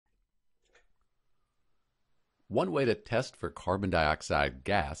One way to test for carbon dioxide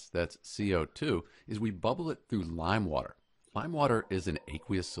gas, that's CO2, is we bubble it through lime water. Lime water is an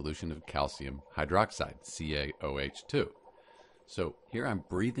aqueous solution of calcium hydroxide, CaOH2. So here I'm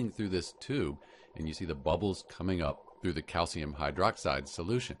breathing through this tube, and you see the bubbles coming up through the calcium hydroxide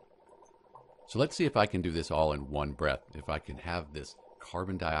solution. So let's see if I can do this all in one breath, if I can have this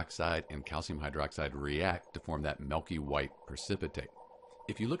carbon dioxide and calcium hydroxide react to form that milky white precipitate.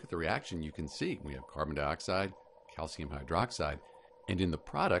 If you look at the reaction, you can see we have carbon dioxide, calcium hydroxide, and in the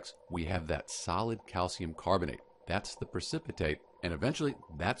products, we have that solid calcium carbonate. That's the precipitate, and eventually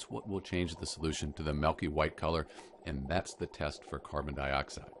that's what will change the solution to the milky white color, and that's the test for carbon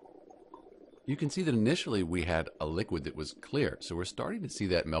dioxide. You can see that initially we had a liquid that was clear, so we're starting to see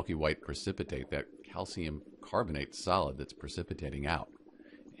that milky white precipitate, that calcium carbonate solid that's precipitating out.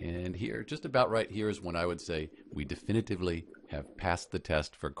 And here, just about right here, is when I would say we definitively have passed the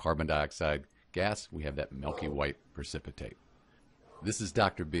test for carbon dioxide gas. We have that milky white precipitate. This is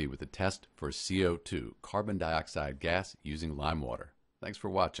Dr. B with the test for CO2, carbon dioxide gas, using lime water. Thanks for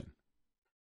watching.